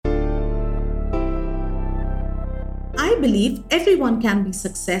believe everyone can be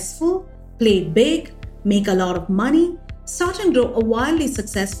successful, play big, make a lot of money, start and grow a wildly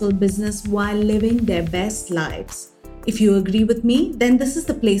successful business while living their best lives. If you agree with me, then this is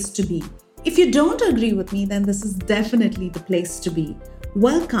the place to be. If you don't agree with me, then this is definitely the place to be.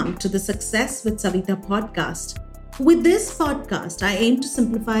 Welcome to the Success with Savita podcast. With this podcast, I aim to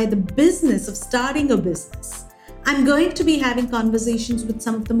simplify the business of starting a business. I'm going to be having conversations with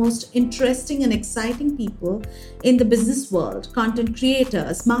some of the most interesting and exciting people in the business world, content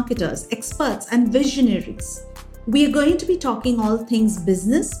creators, marketers, experts, and visionaries. We are going to be talking all things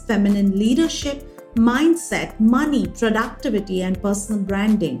business, feminine leadership, mindset, money, productivity, and personal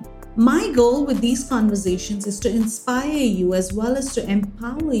branding. My goal with these conversations is to inspire you as well as to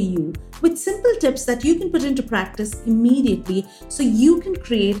empower you with simple tips that you can put into practice immediately so you can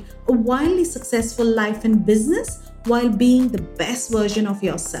create a wildly successful life in business while being the best version of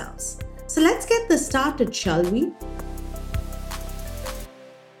yourselves. So let's get this started, shall we?